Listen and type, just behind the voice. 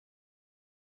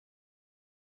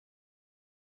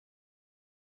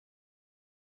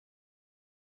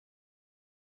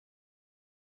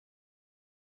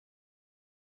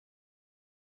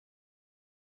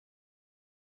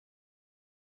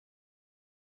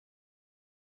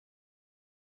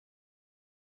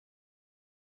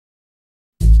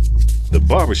The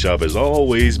barbershop has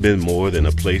always been more than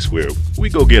a place where we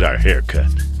go get our hair cut.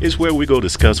 It's where we go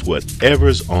discuss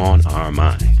whatever's on our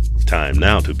mind. Time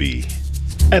now to be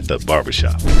at the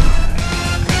barbershop.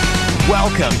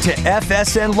 Welcome to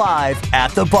FSN Live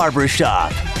at the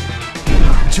Barbershop.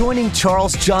 Joining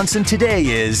Charles Johnson today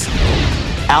is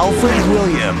Alfred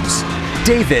Williams,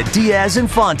 David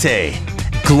Diaz-Infante,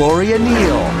 Gloria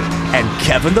Neal, and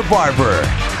Kevin the Barber.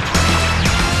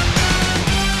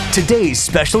 Today's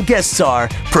special guests are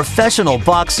professional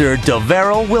boxer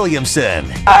Deverell Williamson.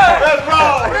 That's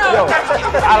wrong. Yo,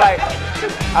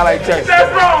 I like Texas.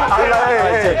 That's wrong.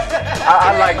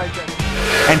 I like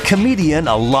And comedian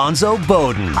Alonzo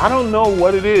Bowden. I don't know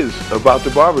what it is about the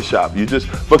barbershop. You just,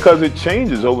 because it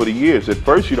changes over the years. At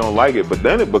first you don't like it, but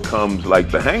then it becomes like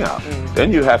the hangout.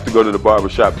 Then you have to go to the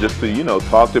barbershop just to, you know,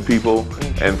 talk to people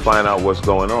and find out what's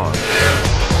going on.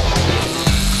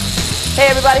 Hey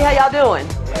everybody, how y'all doing?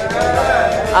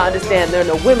 I understand there are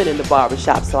no women in the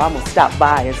barbershop, so I'm gonna stop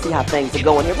by and see how things are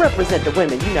going here. Represent the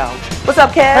women, you know. What's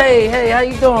up, Kev? Hey, how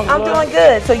you doing? I'm doing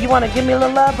good. So you want to give me a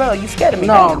little love, bro? You scared of me?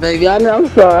 No, baby, I know. I'm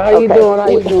sorry. How you doing? How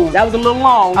you doing? That was a little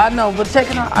long. I know, but check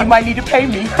it out. You might need to pay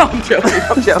me. I'm joking.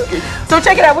 I'm joking. So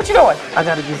check it out. What you doing? I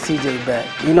gotta get CJ back.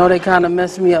 You know they kind of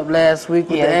messed me up last week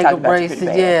with the ankle braces.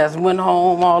 Yes, went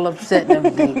home all upset and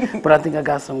everything. But I think I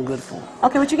got something good for him.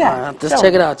 Okay, what you got? Just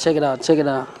check it out. Check it out. Check it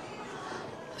out.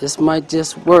 This might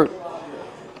just work.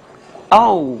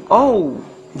 Oh.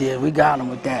 Yeah, we got him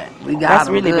with that. We got That's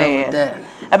him really good bad. with that.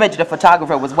 I bet you the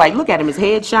photographer was white. Look at him, his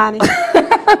head shining. You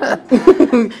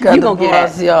gonna get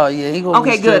that? Oh, yeah, he gonna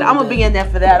Okay, good. I'm gonna be in there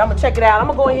for that. I'm gonna check it out. I'm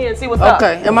gonna go in here and see what's up.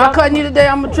 Okay, am I cutting you today?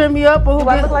 I'm gonna trim you up, or who? Do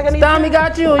I look like I need Tommy trim?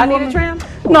 got you? Or I you need want a me- trim?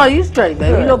 No, you straight,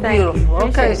 baby. Good, You look thank you. beautiful.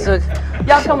 Okay, so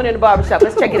Y'all coming in the barbershop.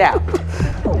 Let's check it out.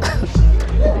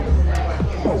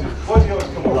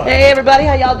 Hey everybody,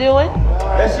 how y'all doing?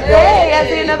 Hey, I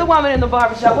see another woman in the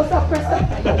barbershop. What's up,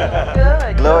 Krista?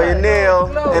 Good. Gloria Neal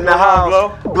in the house.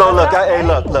 Blow, look, hey,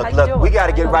 look. doing? We got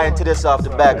to get right into this off the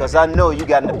bat because I know you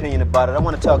got an opinion about it. I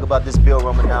want to talk about this Bill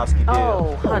Romanowski deal.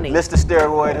 Oh, honey. Mr.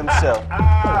 Steroid himself.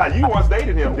 You once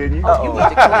dated him, didn't you? You need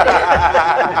to cool down.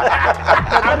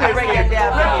 Let me break that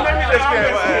down.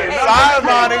 Sorry,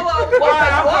 Monty.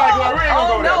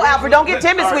 Oh, no, Alfred, don't get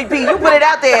timid, sweet pea. You put it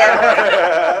out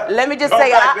there. Let me just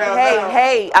say,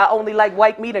 hey, I only like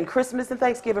white meat and Christmas and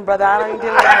Thanksgiving, brother. I don't even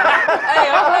deal with that. hey,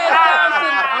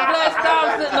 I'm glad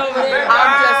Tom's sitting over there.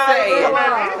 I'm just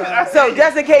saying. So,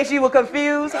 just in case you were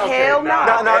confused, hell no.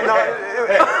 No.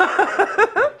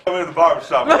 I'm in the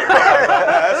barbershop.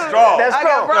 That's strong.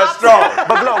 That's strong.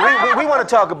 But Blow, we want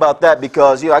to talk about that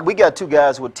because we got two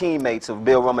guys who are teammates of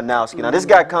Bill Romanowski. Now this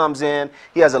guy comes in,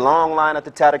 he has a long line at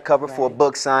the tatted cover for a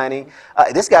book signing.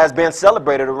 This guy's been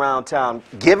celebrated around town,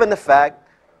 given the fact.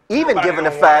 Ain't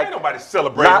nobody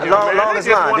celebrating him, man. Long as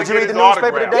line. Did you read the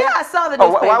newspaper today? Yeah, I saw the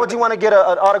newspaper. Why would you want to get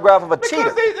an autograph of a cheetah?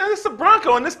 Because it's a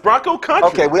Bronco in this Bronco country.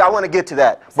 Okay, I want to get to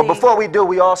that. But before we do,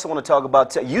 we also want to talk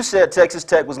about you said Texas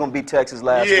Tech was going to beat Texas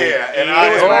last week. Yeah, and I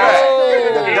was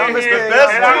the dumbest thing.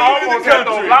 And I almost had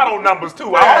those lotto numbers,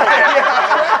 too.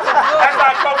 That's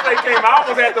how close they came. I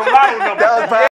almost had those lotto numbers.